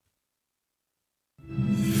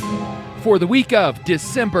for the week of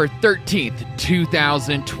December 13th,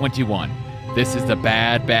 2021. This is the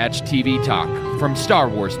Bad Batch TV Talk from Star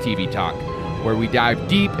Wars TV Talk, where we dive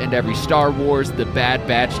deep into every Star Wars The Bad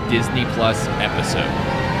Batch Disney Plus episode.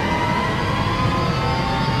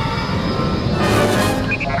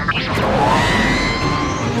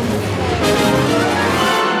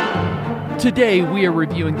 Today, we are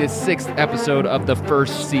reviewing the 6th episode of the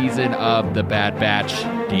first season of The Bad Batch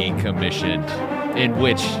Decommissioned, in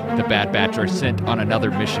which the Bad Batch are sent on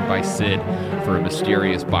another mission by Cid for a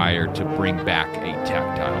mysterious buyer to bring back a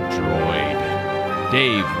tactile droid.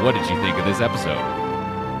 Dave, what did you think of this episode?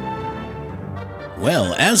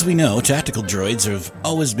 Well, as we know, tactical droids have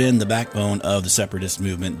always been the backbone of the Separatist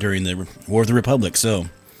movement during the War of the Republic, so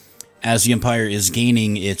as the Empire is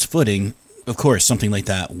gaining its footing, of course, something like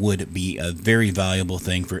that would be a very valuable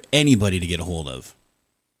thing for anybody to get a hold of.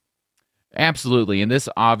 Absolutely, and this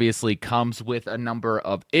obviously comes with a number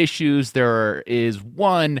of issues. There is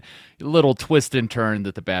one little twist and turn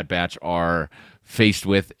that the Bad Batch are faced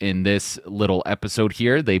with in this little episode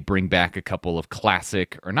here. They bring back a couple of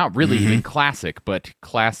classic, or not really even classic, but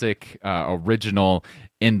classic original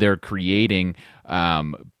in their creating,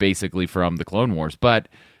 basically from the Clone Wars. But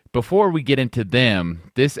before we get into them,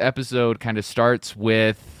 this episode kind of starts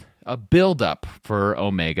with a build-up for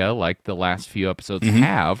Omega, like the last few episodes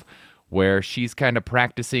have, where she's kind of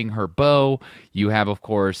practicing her bow. You have, of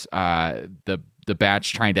course, the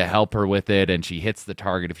Batch trying to help her with it, and she hits the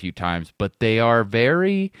target a few times. But they are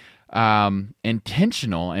very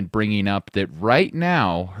intentional in bringing up that right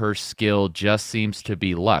now her skill just seems to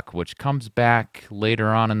be luck, which comes back later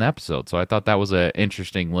on in the episode. So I thought that was an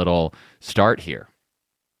interesting little start here.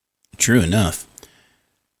 True enough.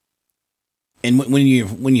 And when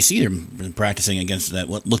you see them practicing against that,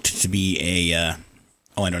 what looked to be an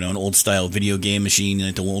old style video game machine,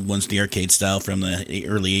 like the old ones, the arcade style from the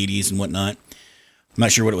early 80s and whatnot. I'm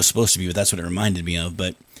not sure what it was supposed to be, but that's what it reminded me of.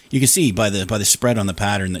 But you can see by the spread on the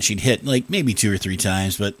pattern that she'd hit like maybe 2 or 3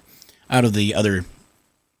 times, but out of the other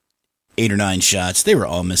 8 or 9 shots, they were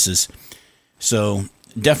all misses. So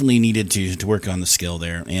definitely needed to work on the skill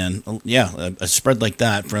there. And yeah, a spread like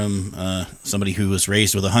that from somebody who was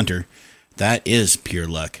raised with a hunter, that is pure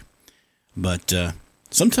luck. But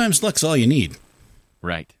sometimes luck's all you need.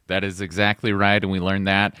 Right. That is exactly right. And we learned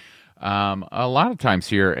that a lot of times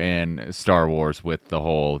here in Star Wars with the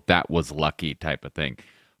whole that was lucky type of thing.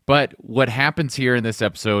 But what happens here in this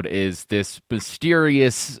episode is this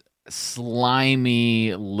mysterious, slimy,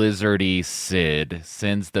 lizardy Cid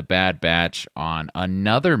sends the Bad Batch on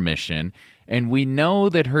another mission. And we know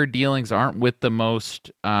that her dealings aren't with the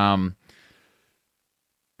most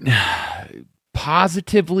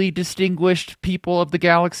positively distinguished people of the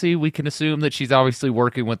galaxy. We can assume that she's obviously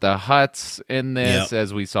working with the Hutts in this,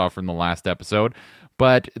 as we saw from the last episode.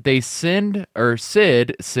 But Cid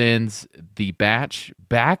sends the Batch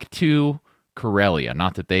back to Corellia.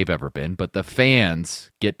 Not that they've ever been, but the fans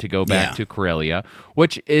get to go back to Corellia,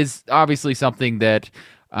 which is obviously something that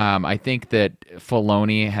I think that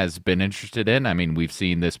Filoni has been interested in. I mean, we've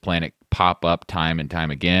seen this planet pop up time and time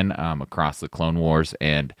again across the Clone Wars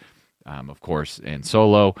and of course, in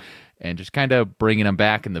Solo, and just kind of bringing them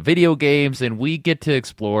back in the video games. And we get to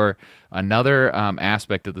explore another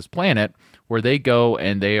aspect of this planet where they go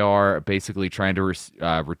and they are basically trying to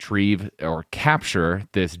retrieve or capture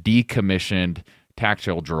this decommissioned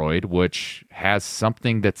tactile droid, which has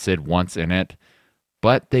something that Cid wants in it,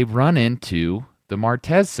 but they run into the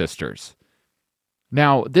Martez sisters.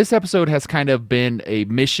 Now, this episode has kind of been a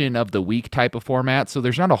mission of the week type of format, so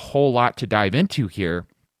there's not a whole lot to dive into here.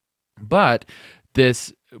 But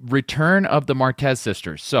this return of the Martez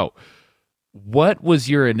sisters. So, what was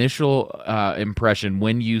your initial impression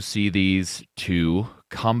when you see these two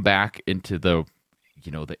come back into the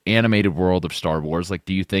animated world of Star Wars? Like,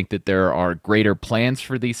 do you think that there are greater plans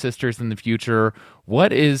for these sisters in the future?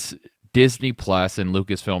 What is Disney Plus and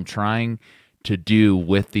Lucasfilm trying to do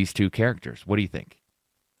with these two characters? What do you think?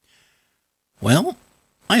 Well,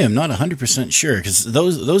 I am not 100% sure, because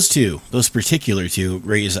those particular two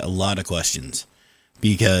raise a lot of questions.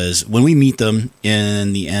 Because when we meet them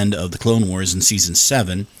in the end of the Clone Wars in season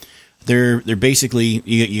 7, they're basically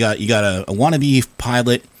you got a wannabe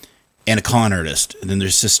pilot and a con artist, and then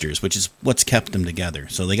there's sisters, which is what's kept them together.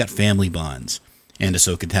 So they got family bonds, and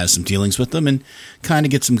Ahsoka has some dealings with them and kind of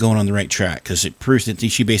gets them going on the right track, because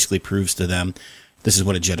she basically proves to them this is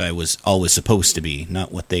what a Jedi was always supposed to be,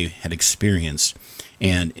 not what they had experienced.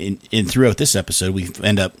 And throughout this episode, we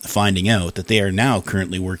end up finding out that they are now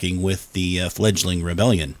currently working with the fledgling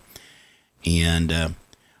rebellion. And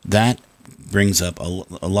that brings up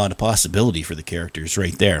a lot of possibility for the characters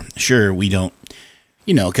right there. Sure, we don't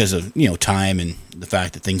because of, time and the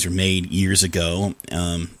fact that things were made years ago,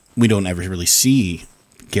 we don't ever really see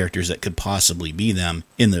characters that could possibly be them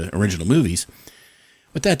in the original movies.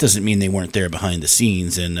 But that doesn't mean they weren't there behind the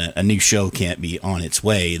scenes, and a new show can't be on its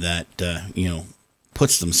way that,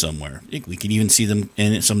 puts them somewhere. We could even see them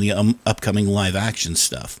in some of the upcoming live action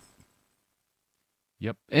stuff.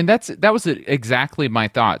 Yep. And that was exactly my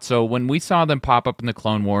thought. So when we saw them pop up in the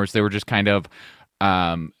Clone Wars, they were just kind of,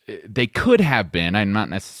 they could have been, I'm not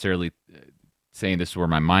necessarily saying this is where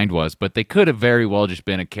my mind was, but they could have very well just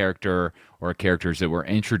been a character or characters that were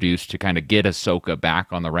introduced to kind of get Ahsoka back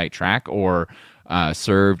on the right track, or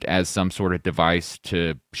served as some sort of device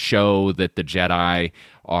to show that the Jedi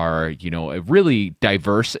are, really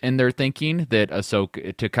diverse in their thinking, that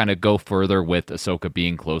Ahsoka, to kind of go further with Ahsoka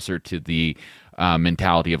being closer to the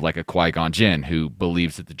mentality of like a Qui-Gon Jinn, who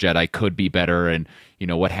believes that the Jedi could be better and,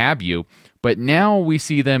 what have you. But now we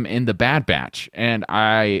see them in the Bad Batch, and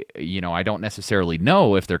I don't necessarily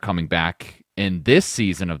know if they're coming back in this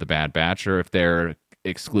season of the Bad Batch or if they're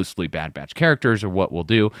exclusively Bad Batch characters or what we'll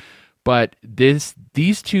do. But these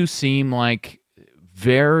two seem like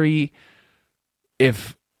very,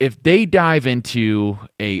 if they dive into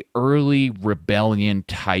a early rebellion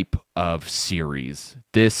type of series,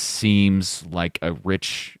 this seems like a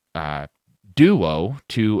rich duo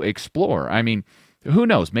to explore. I mean, who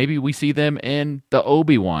knows? Maybe we see them in the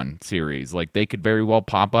Obi-Wan series. Like, they could very well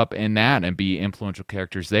pop up in that and be influential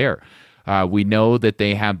characters there. We know that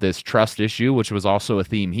they have this trust issue, which was also a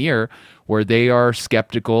theme here, where they are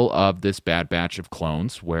skeptical of this Bad Batch of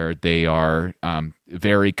clones, where they are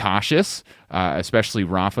very cautious, especially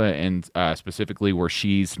Rafa, and specifically where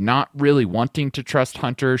she's not really wanting to trust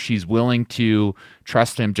Hunter. She's willing to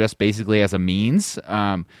trust him just basically as a means,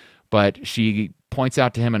 but she points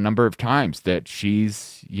out to him a number of times that she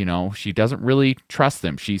doesn't really trust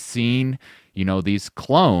them. She's seen these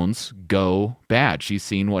clones go bad. She's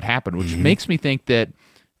seen what happened, which makes me think that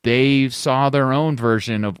they saw their own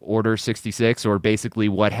version of Order 66, or basically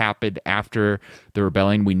what happened after the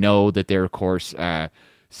rebellion. We know that they're, of course,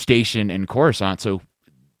 stationed in Coruscant, so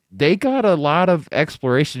they got a lot of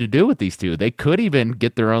exploration to do with these two. They could even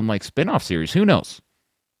get their own spin-off series. Who knows?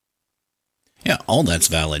 Yeah, all that's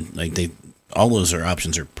valid. All those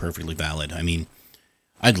options are perfectly valid. I mean,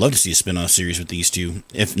 I'd love to see a spin-off series with these two,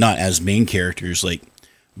 if not as main characters,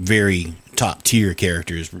 very top-tier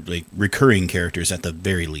characters, recurring characters at the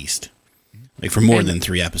very least. For more than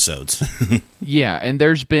 3 episodes. Yeah, and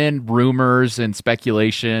there's been rumors and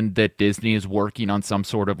speculation that Disney is working on some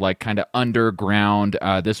sort of kind of underground.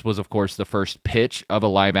 This was, of course, the first pitch of a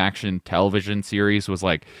live-action television series, was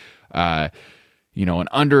an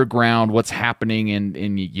underground, what's happening in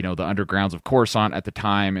the undergrounds of Coruscant at the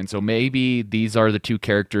time. And so maybe these are the two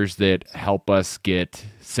characters that help us get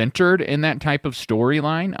centered in that type of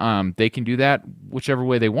storyline. They can do that whichever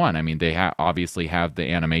way they want. I mean, they obviously have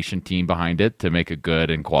the animation team behind it to make a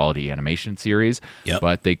good and quality animation series. Yep.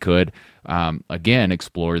 But they could, again,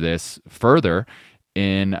 explore this further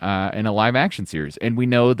in a live action series. And we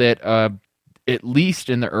know that at least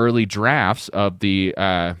in the early drafts of the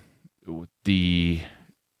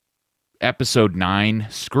episode 9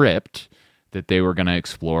 script, that they were going to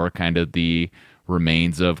explore kind of the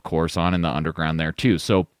remains of Coruscant and the underground there too.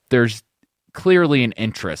 So there's clearly an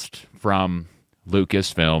interest from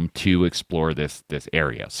Lucasfilm to explore this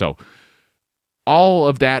area. So all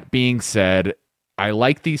of that being said, I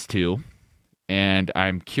like these two, and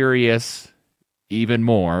I'm curious even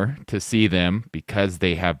more to see them because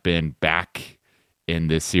they have been back in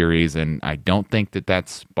this series, and I don't think that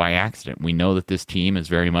that's by accident. We know that this team is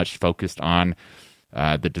very much focused on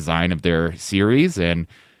the design of their series, and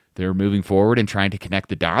they're moving forward and trying to connect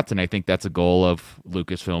the dots, and I think that's a goal of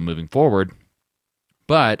Lucasfilm moving forward.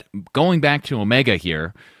 But going back to Omega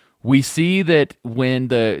here, we see that when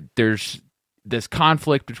there's this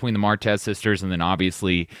conflict between the Martez sisters, and then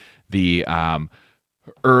obviously the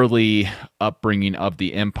early upbringing of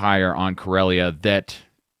the Empire on Corellia, that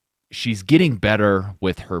she's getting better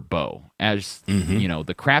with her bow. As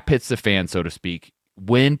the crap hits the fan, so to speak,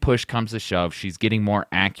 when push comes to shove, she's getting more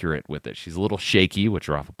accurate with it. She's a little shaky, which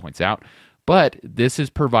Rafa points out, but this is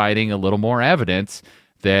providing a little more evidence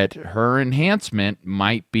that her enhancement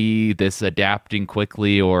might be this adapting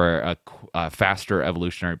quickly or a faster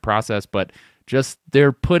evolutionary process, but just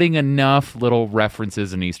they're putting enough little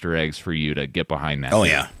references and Easter eggs for you to get behind that. Oh,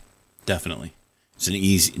 yeah, definitely.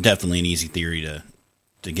 It's definitely an easy theory to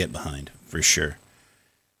get behind, for sure.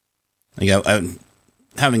 I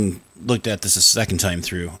having looked at this a second time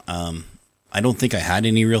through, I don't think I had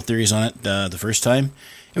any real theories on it the first time,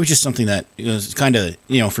 it was just something that it was kind of,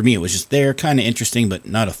 for me, it was just there, kind of interesting, but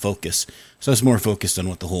not a focus. So I was more focused on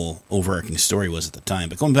what the whole overarching story was at the time.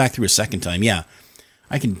 But going back through a second time, yeah,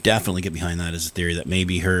 I can definitely get behind that as a theory that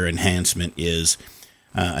maybe her enhancement is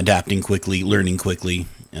adapting quickly, learning quickly.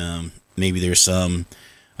 Maybe there's some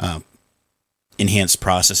enhanced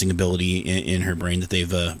processing ability in her brain that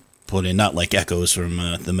they've put in, not like echoes from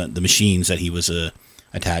the machines that he was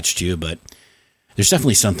attached to, but there's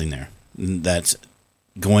definitely something there that's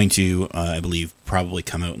going to, I believe, probably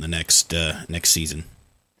come out in the next season.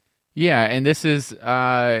 Yeah, and this is,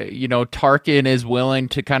 Tarkin is willing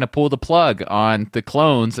to kind of pull the plug on the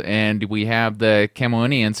clones, and we have the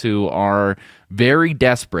Camoanians who are very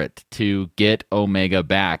desperate to get Omega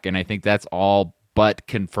back, and I think that's all but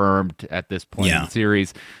confirmed at this point in the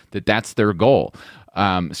series that that's their goal.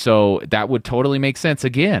 So that would totally make sense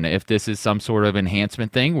again if this is some sort of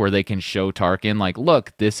enhancement thing where they can show Tarkin, like,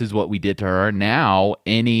 look, this is what we did to her. Now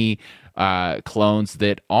any clones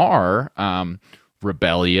that are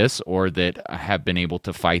rebellious or that have been able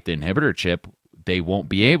to fight the inhibitor chip, they won't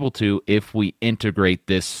be able to if we integrate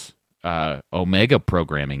this Omega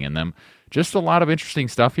programming in them. Just a lot of interesting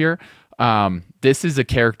stuff here. This is a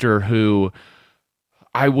character who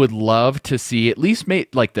I would love to see at least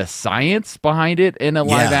make like the science behind it in a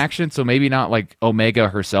live action. So maybe not like Omega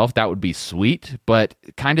herself, that would be sweet, but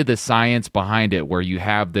kind of the science behind it where you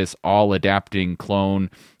have this all adapting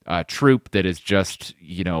clone troop that is just,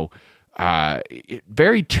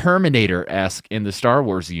 very Terminator-esque in the Star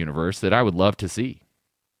Wars universe that I would love to see.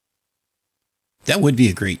 That would be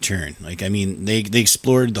a great turn. Like, I mean, they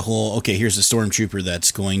explored the whole, okay, here's a stormtrooper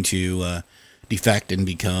that's going to defect and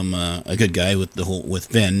become a good guy with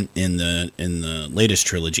Finn in the latest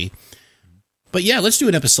trilogy. But yeah, let's do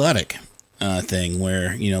an episodic thing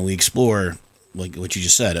where, we explore, like what you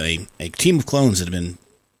just said, a team of clones that have been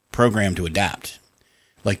programmed to adapt,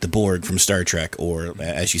 like the Borg from Star Trek, or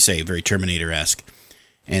as you say, very Terminator-esque,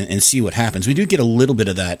 and see what happens. We do get a little bit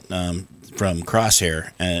of that from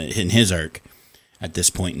Crosshair in his arc at this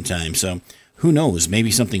point in time. So who knows?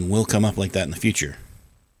 Maybe something will come up like that in the future.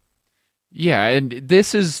 Yeah, and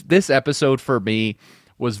this episode for me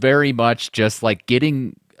was very much just like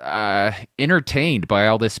getting entertained by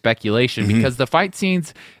all this speculation because the fight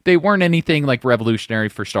scenes, they weren't anything like revolutionary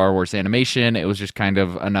for Star Wars animation. It was just kind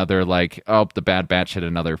of another like, oh, the Bad Batch had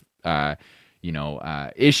another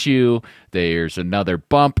issue. There's another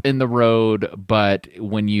bump in the road. But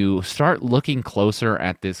when you start looking closer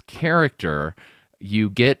at this character,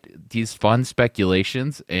 you get these fun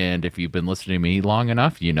speculations, and if you've been listening to me long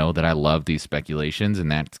enough, you know that I love these speculations,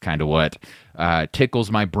 and that's kind of what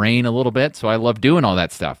tickles my brain a little bit, so I love doing all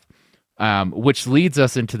that stuff. Which leads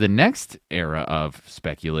us into the next era of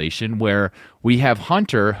speculation, where we have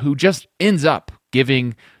Hunter, who just ends up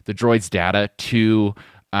giving the droid's data to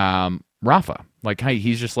Rafa. Like,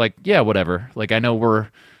 he's just like, yeah, whatever. Like, I know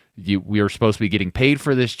we are supposed to be getting paid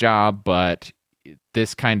for this job, but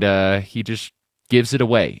this kind of, he just gives it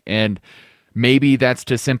away. And maybe that's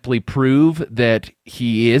to simply prove that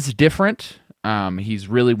he is different. He's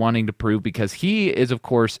really wanting to prove, because he is, of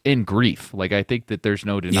course, in grief. Like, I think that there's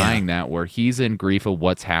no denying that, where he's in grief of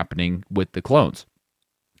what's happening with the clones.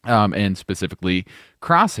 And specifically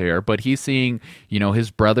Crosshair, but he's seeing,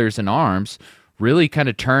 his brothers in arms really kind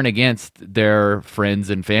of turn against their friends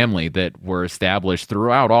and family that were established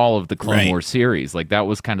throughout all of the Clone Wars series. Like, that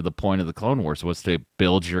was kind of the point of the Clone Wars, was to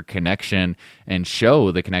build your connection and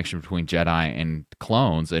show the connection between Jedi and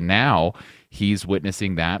clones. And now he's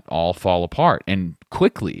witnessing that all fall apart, and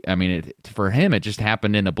quickly. I mean, for him, it just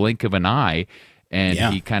happened in a blink of an eye, and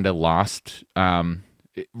he kind of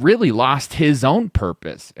really lost his own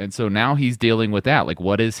purpose. And so now he's dealing with that. Like,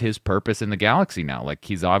 what is his purpose in the galaxy now? Like,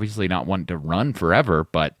 he's obviously not wanting to run forever,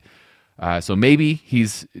 but so maybe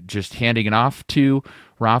he's just handing it off to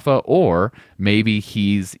Rafa, or maybe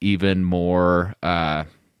he's even more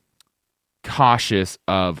cautious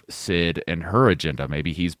of Sid and her agenda.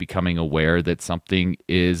 Maybe he's becoming aware that something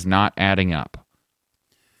is not adding up.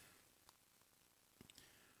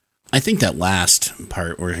 I think that last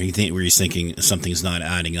part where he's thinking something's not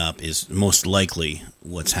adding up is most likely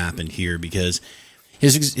what's happened here, because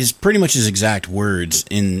his pretty much his exact words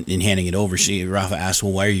in handing it over. Rafa asked,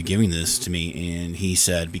 "Well, why are you giving this to me?" And he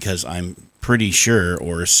said, "Because I'm pretty sure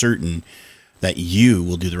or certain that you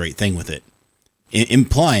will do the right thing with it."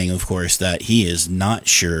 Implying, of course, that he is not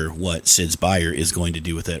sure what Sid's buyer is going to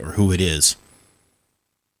do with it or who it is.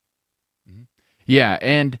 Yeah,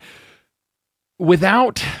 and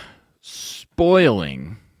without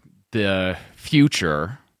spoiling the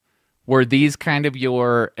future, were these kind of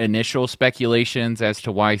your initial speculations as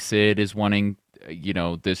to why Sid is wanting,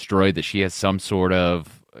 this droid, that she has some sort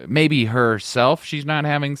of maybe herself, she's not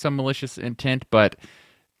having some malicious intent, but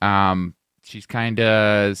she's kind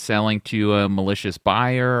of selling to a malicious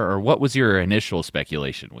buyer? Or what was your initial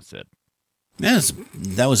speculation with Sid?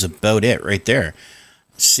 That was about it right there.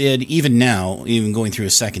 Sid, even now, even going through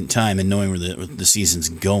a second time and knowing where the season's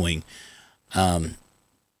going,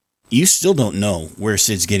 you still don't know where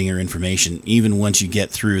Sid's getting her information, even once you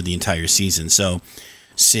get through the entire season. So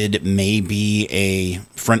Sid may be a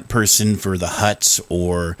front person for the Hutts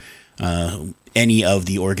or any of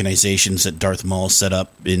the organizations that Darth Maul set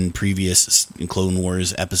up in previous Clone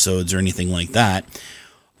Wars episodes or anything like that.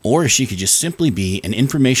 Or she could just simply be an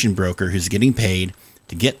information broker who's getting paid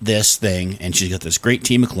to get this thing, and she's got this great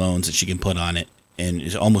team of clones that she can put on it, and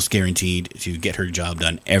is almost guaranteed to get her job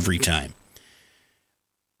done every time.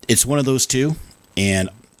 It's one of those two, and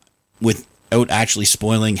without actually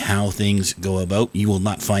spoiling how things go about, you will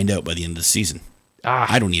not find out by the end of the season.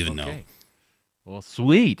 I don't even know. Well,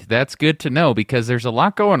 sweet. That's good to know, because there's a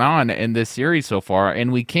lot going on in this series so far,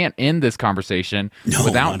 and we can't end this conversation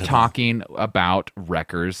without talking about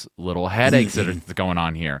Wrecker's little headaches that are going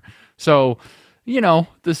on here. So,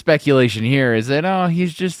 the speculation here is that,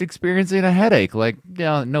 he's just experiencing a headache. Like,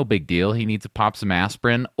 no big deal. He needs to pop some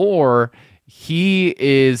aspirin, or he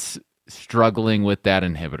is struggling with that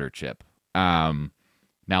inhibitor chip.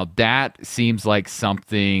 Now, that seems like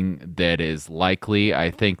something that is likely.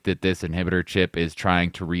 I think that this inhibitor chip is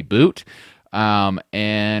trying to reboot.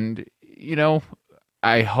 And,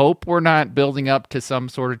 I hope we're not building up to some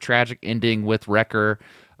sort of tragic ending with Wrecker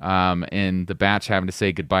and the Batch having to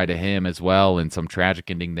say goodbye to him as well, and some tragic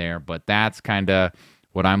ending there. But that's kind of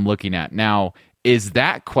what I'm looking at. Now, is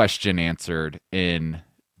that question answered in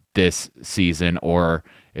this season, or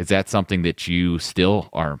is that something that you still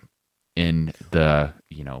are in the,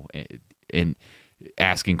 in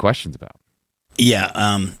asking questions about?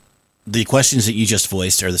 Yeah, the questions that you just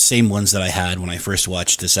voiced are the same ones that I had when I first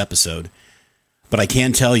watched this episode. But I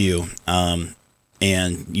can tell you,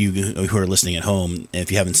 and you who are listening at home,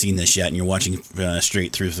 if you haven't seen this yet and you're watching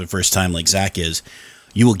straight through for the first time like Zach is,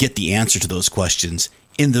 you will get the answer to those questions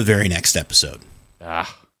in the very next episode.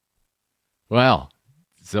 Well,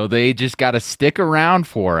 so they just got to stick around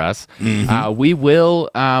for us. We will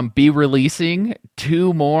be releasing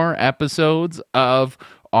 2 more episodes of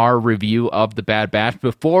our review of The Bad Batch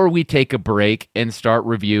before we take a break and start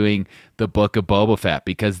reviewing the Book of Boba Fett,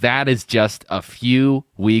 because that is just a few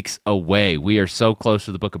weeks away. We are so close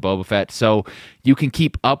to the Book of Boba Fett. So you can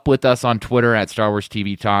keep up with us on Twitter at Star Wars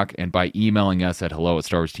TV Talk and by emailing us at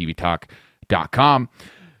hello@StarWarsTVTalk.com.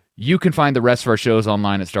 You can find the rest of our shows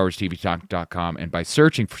online at StarWarsTVTalk.com and by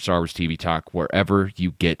searching for Star Wars TV Talk wherever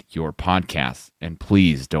you get your podcasts. And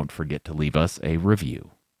please don't forget to leave us a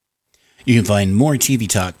review. You can find more TV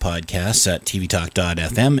Talk podcasts at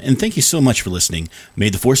tvtalk.fm, and thank you so much for listening.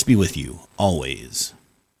 May the Force be with you, always.